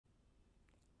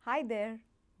Hi there,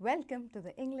 welcome to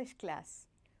the English class.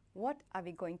 What are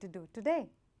we going to do today?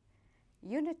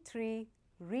 Unit 3,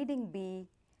 Reading B,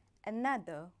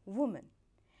 Another Woman.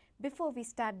 Before we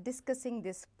start discussing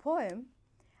this poem,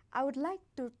 I would like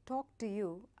to talk to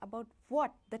you about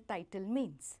what the title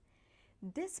means.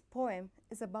 This poem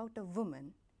is about a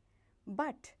woman,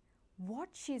 but what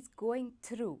she is going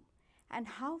through and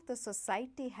how the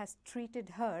society has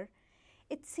treated her,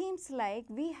 it seems like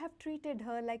we have treated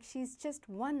her like she's just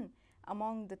one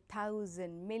among the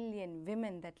 1,000 million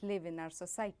women that live in our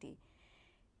society.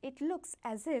 It looks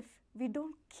as if we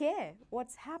don't care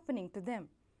what's happening to them.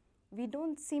 We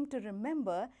don't seem to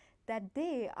remember that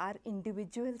they are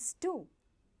individuals too.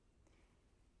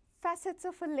 Facets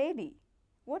of a lady.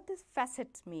 What does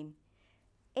facets mean?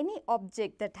 Any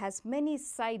object that has many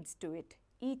sides to it,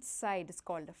 each side is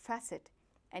called a facet.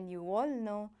 And you all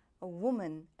know a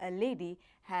woman, a lady,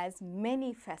 has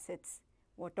many facets.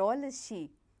 What all is she?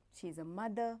 She's a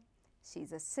mother,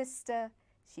 she's a sister,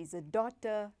 she's a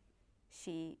daughter,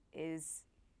 she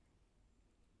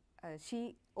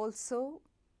also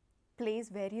plays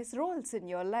various roles in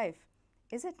your life,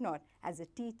 is it not? As a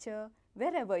teacher,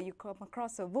 wherever you come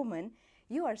across a woman,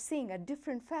 you are seeing a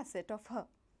different facet of her.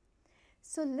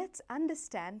 So let's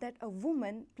understand that a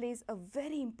woman plays a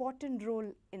very important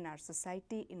role in our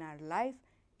society, in our life.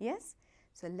 Yes?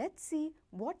 So let's see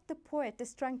what the poet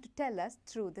is trying to tell us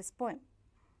through this poem.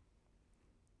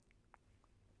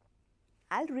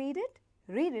 I'll read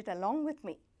it along with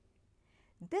me.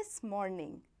 This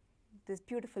morning, this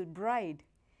beautiful bride,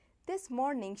 this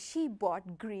morning she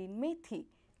bought green methi.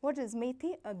 What is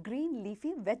methi? A green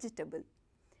leafy vegetable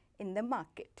in the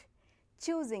market,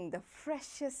 choosing the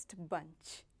freshest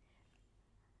bunch.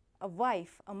 A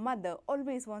wife, a mother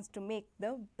always wants to make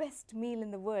the best meal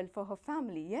in the world for her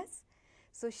family, yes?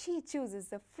 So she chooses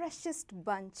the freshest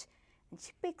bunch and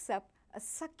she picks up a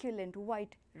succulent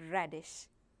white radish.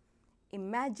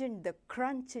 Imagine the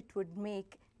crunch it would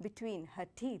make between her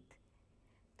teeth.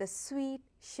 The sweet,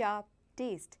 sharp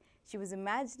taste. She was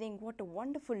imagining what a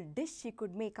wonderful dish she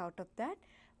could make out of that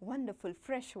wonderful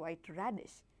fresh white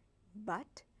radish.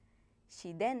 But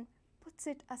she then puts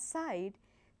it aside,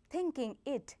 thinking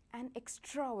it an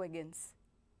extravagance.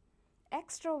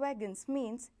 Extravagance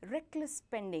means reckless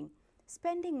spending,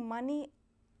 spending money,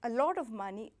 a lot of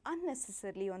money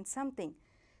unnecessarily on something.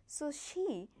 So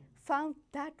she found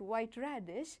that white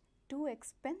radish too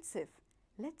expensive.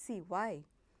 Let's see why.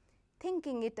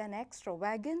 Thinking it an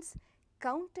extravagance,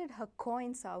 counted her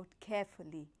coins out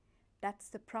carefully. That's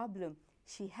the problem.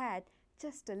 She had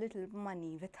just a little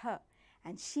money with her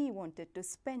and she wanted to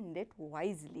spend it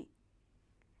wisely.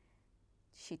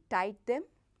 She tied them.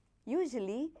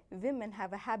 Usually, women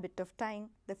have a habit of tying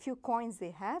the few coins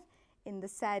they have in the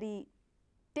sari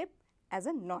tip as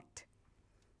a knot.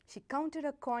 She counted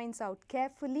her coins out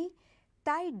carefully,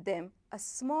 tied them a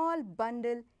small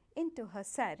bundle into her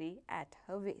sari at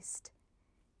her waist.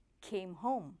 Came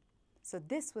home. So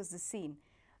this was the scene.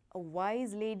 A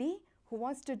wise lady who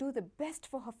wants to do the best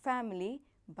for her family,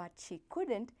 but she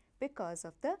couldn't because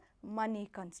of the money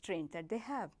constraint that they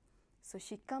have. So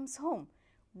she comes home.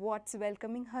 What's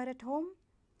welcoming her at home?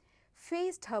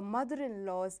 Faced her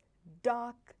mother-in-law's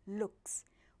dark looks.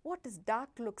 What does dark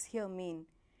looks here mean?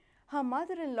 Her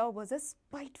mother-in-law was a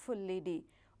spiteful lady,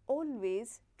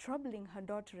 always troubling her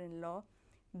daughter-in-law,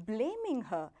 blaming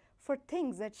her for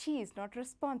things that she is not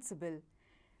responsible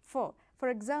for. For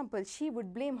example, she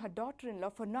would blame her daughter-in-law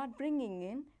for not bringing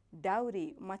in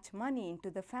dowry, much money into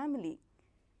the family.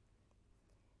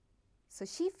 So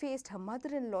she faced her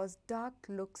mother-in-law's dark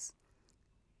looks,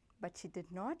 but she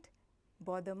did not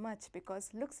bother much because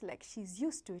looks like she's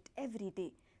used to it every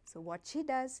day. So what she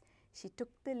does, she took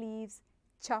the leaves,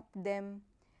 chopped them,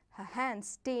 her hands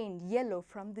stained yellow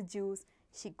from the juice.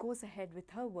 She goes ahead with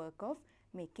her work of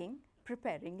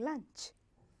preparing lunch.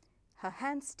 Her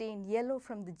hands stained yellow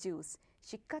from the juice.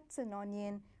 She cuts an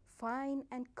onion fine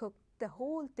and cooked the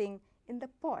whole thing in the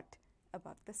pot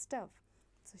above the stove.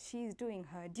 So she is doing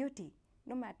her duty,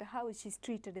 no matter how she's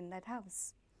treated in that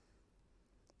house.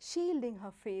 Shielding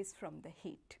her face from the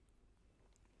heat.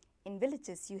 In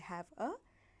villages, you have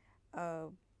a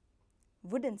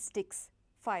wooden sticks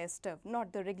fire stove,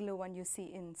 not the regular one you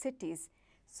see in cities.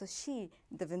 So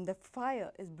when the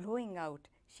fire is blowing out,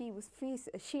 she was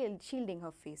shielding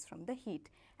her face from the heat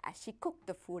as she cooked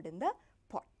the food in the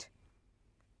pot.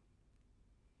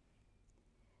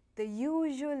 The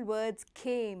usual words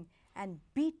came and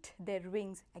beat their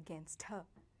wings against her.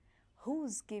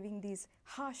 Who's giving these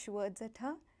harsh words at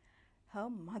her? Her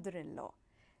mother-in-law.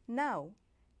 Now,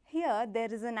 here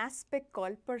there is an aspect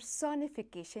called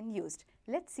personification used.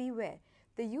 Let's see where.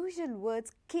 the usual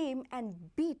words came and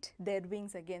beat their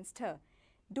wings against her.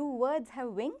 Do words have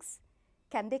wings?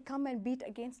 Can they come and beat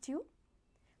against you?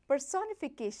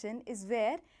 Personification is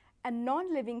where a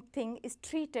non-living thing is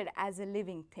treated as a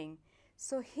living thing.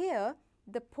 So here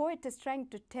the poet is trying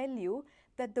to tell you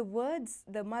that the words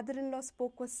the mother-in-law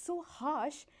spoke was so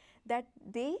harsh that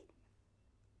they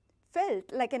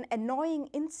felt like an annoying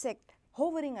insect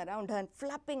hovering around her and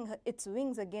flapping its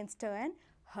wings against her and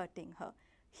hurting her.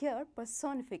 Here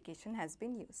personification has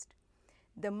been used.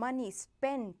 The money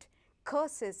spent,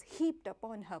 curses heaped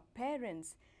upon her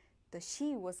parents.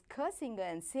 She was cursing her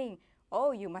and saying,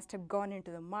 oh, you must have gone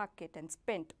into the market and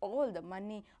spent all the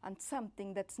money on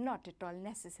something that's not at all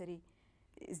necessary.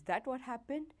 Is that what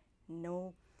happened?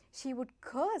 No. She would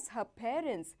curse her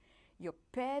parents. Your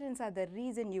parents are the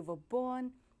reason you were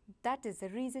born. That is the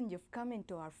reason you've come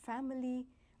into our family.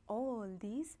 All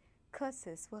these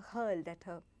curses were hurled at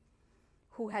her,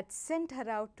 who had sent her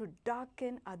out to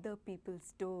darken other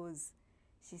people's doors.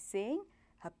 She's saying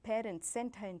her parents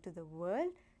sent her into the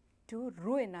world to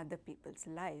ruin other people's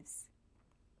lives.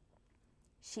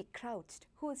 She crouched.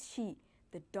 Who is she?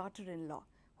 The daughter-in-law.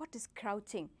 What is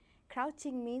crouching?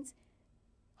 Crouching means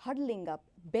huddling up,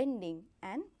 bending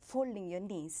and folding your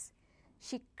knees.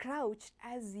 She crouched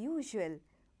as usual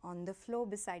on the floor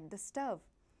beside the stove.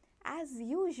 As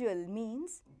usual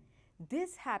means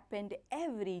this happened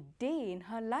every day in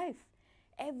her life.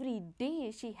 Every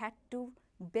day she had to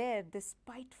bear this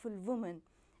spiteful woman,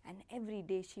 and every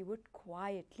day she would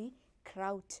quietly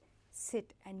crouch,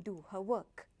 sit and do her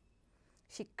work.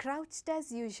 She crouched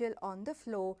as usual on the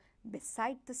floor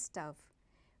beside the stove.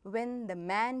 When the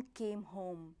man came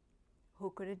home,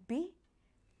 who could it be?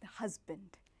 The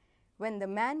husband. When the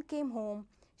man came home,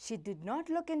 she did not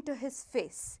look into his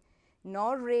face,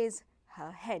 nor raise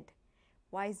her head.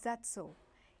 Why is that so?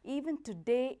 Even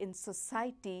today in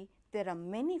society, there are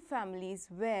many families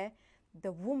where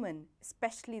the woman,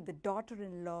 especially the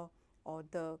daughter-in-law or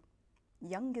the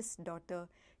youngest daughter,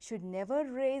 should never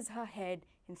raise her head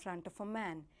in front of a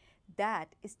man.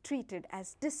 That is treated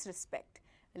as disrespect.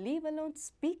 Leave alone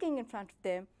speaking in front of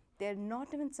them, they are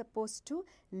not even supposed to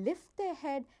lift their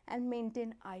head and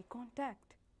maintain eye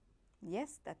contact.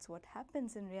 Yes, that's what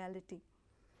happens in reality.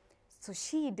 So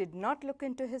she did not look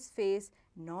into his face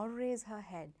nor raise her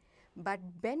head,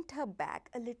 but bent her back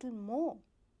a little more.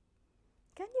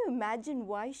 Can you imagine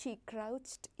why she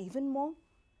crouched even more?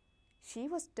 She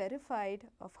was terrified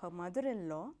of her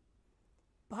mother-in-law,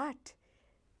 but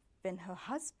when her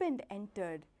husband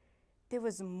entered, there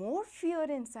was more fear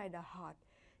inside her heart.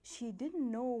 She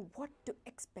didn't know what to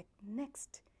expect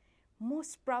next.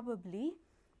 Most probably,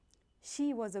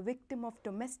 she was a victim of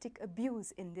domestic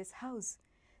abuse in this house.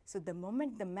 So the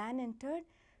moment the man entered,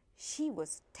 she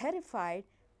was terrified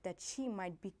that she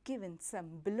might be given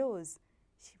some blows.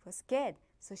 She was scared,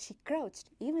 so she crouched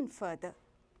even further,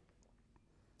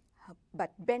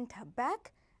 but bent her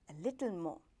back a little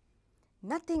more.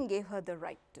 Nothing gave her the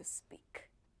right to speak.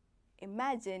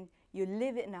 Imagine you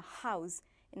live in a house,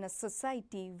 in a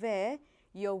society where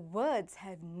your words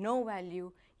have no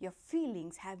value, your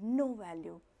feelings have no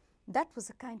value. That was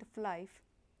the kind of life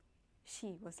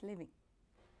she was living.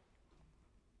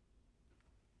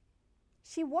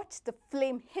 She watched the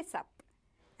flame hiss up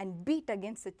and beat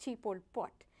against the cheap old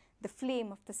pot, the flame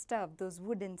of the stove, those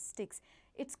wooden sticks.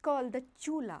 It's called the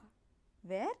chula,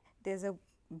 where there's a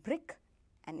brick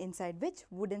and inside which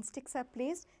wooden sticks are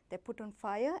placed. They're put on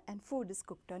fire and food is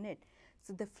cooked on it.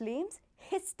 So the flames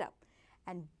hissed up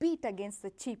and beat against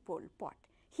the cheap old pot.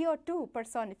 Here too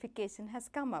personification has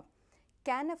come up.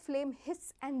 Can a flame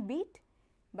hiss and beat?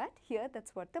 But here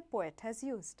that's what the poet has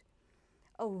used.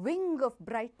 A wing of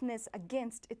brightness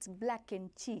against its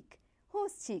blackened cheek.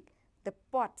 Whose cheek? The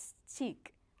pot's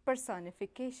cheek.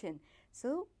 Personification.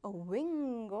 So a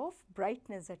wing of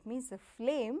brightness, that means the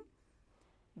flame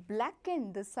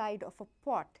blackened the side of a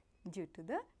pot due to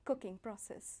the cooking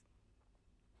process.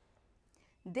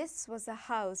 This was a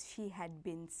house she had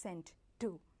been sent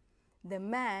to. The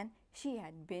man she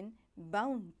had been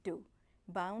bound to.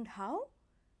 Bound how?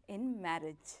 In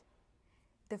marriage.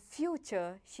 The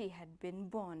future she had been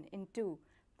born into.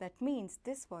 That means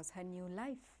this was her new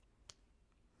life.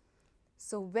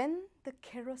 So when the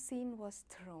kerosene was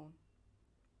thrown,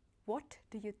 what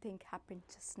do you think happened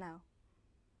just now?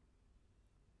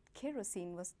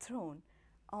 Kerosene was thrown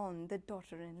on the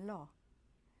daughter-in-law.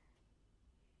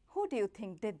 Who do you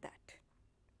think did that?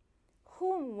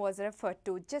 Whom was referred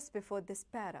to just before this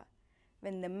para?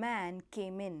 When the man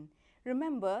came in.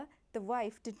 Remember, the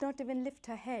wife did not even lift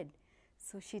her head.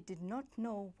 So she did not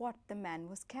know what the man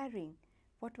was carrying.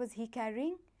 What was he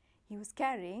carrying? He was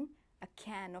carrying a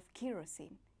can of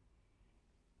kerosene.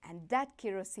 and that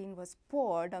kerosene was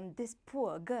poured on this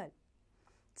poor girl.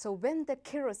 So when the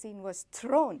kerosene was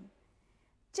thrown,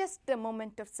 just a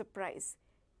moment of surprise,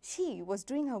 she was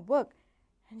doing her work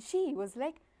and she was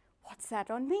like, "What's that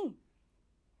on me?"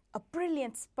 A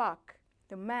brilliant spark.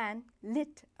 The man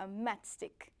lit a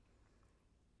matchstick.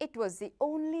 It was the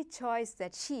only choice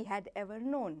that she had ever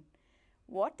known.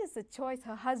 What is the choice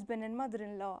her husband and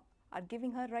mother-in-law are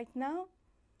giving her right now?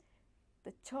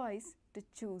 The choice to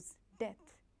choose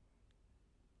death.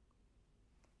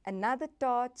 Another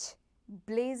torch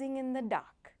blazing in the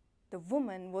dark. The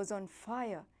woman was on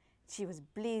fire. She was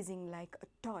blazing like a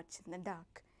torch in the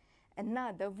dark.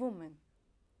 Another woman.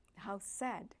 How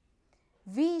sad.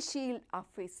 We shield our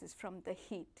faces from the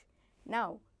heat.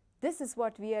 Now, this is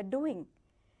what we are doing.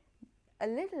 A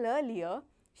little earlier,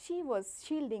 she was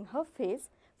shielding her face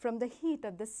from the heat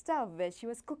of the stove where she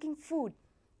was cooking food.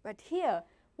 But here,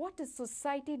 what is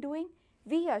society doing?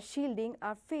 We are shielding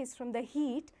our face from the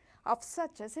heat of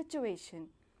such a situation.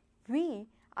 We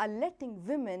are letting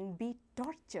women be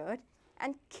tortured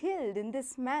and killed in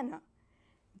this manner.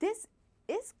 This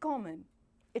is common.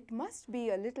 It must be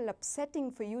a little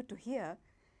upsetting for you to hear,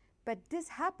 but this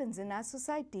happens in our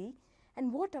society,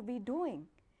 and what are we doing?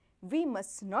 We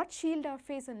must not shield our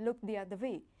face and look the other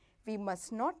way. We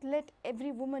must not let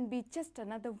every woman be just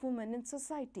another woman in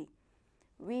society.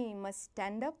 We must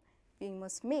stand up, we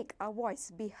must make our voice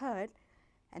be heard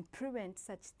and prevent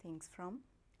such things from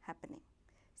happening.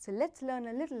 So let's learn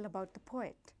a little about the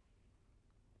poet.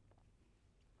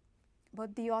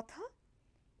 About the author,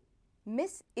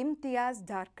 Miss Imtiaz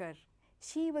Dharkar.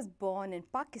 She was born in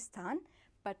Pakistan,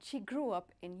 but she grew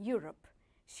up in Europe.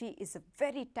 She is a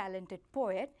very talented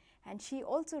poet, and she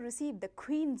also received the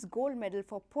Queen's Gold Medal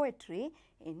for Poetry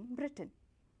in Britain.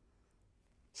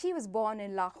 She was born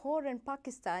in Lahore in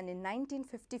Pakistan in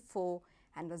 1954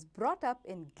 and was brought up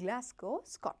in Glasgow,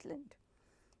 Scotland.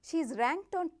 She is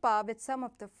ranked on par with some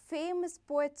of the famous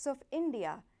poets of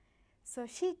India. So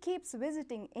she keeps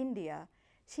visiting India.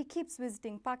 She keeps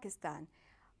visiting Pakistan.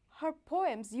 Her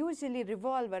poems usually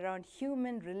revolve around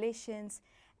human relations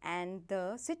and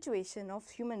the situation of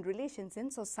human relations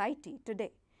in society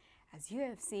today. As you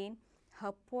have seen,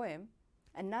 her poem,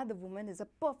 Another Woman, is a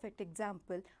perfect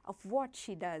example of what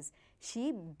she does.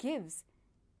 She gives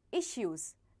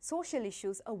issues, social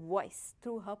issues, a voice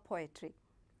through her poetry.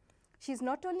 She is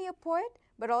not only a poet,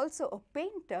 but also a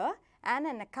painter and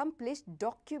an accomplished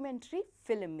documentary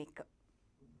filmmaker.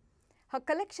 Her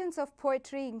collections of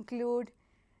poetry include,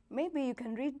 maybe you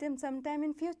can read them sometime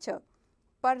in future,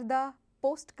 Parda,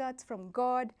 Postcards from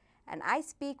God, and I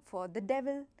Speak for the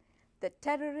Devil, The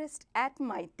Terrorist at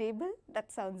My Table,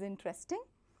 that sounds interesting,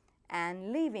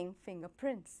 and Leaving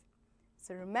Fingerprints.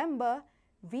 So remember,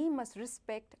 we must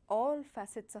respect all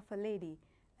facets of a lady.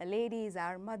 A lady is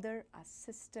our mother, our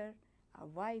sister, our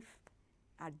wife,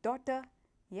 our daughter.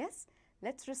 Yes,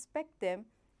 let's respect them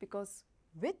because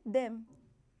with them,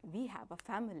 we have a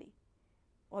family.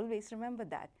 Always remember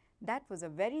that. That was a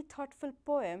very thoughtful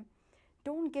poem.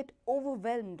 Don't get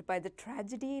overwhelmed by the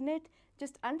tragedy in it.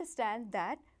 Just understand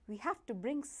that we have to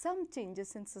bring some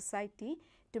changes in society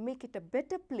to make it a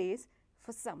better place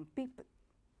for some people.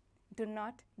 Do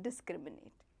not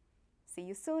discriminate. See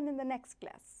you soon in the next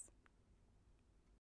class.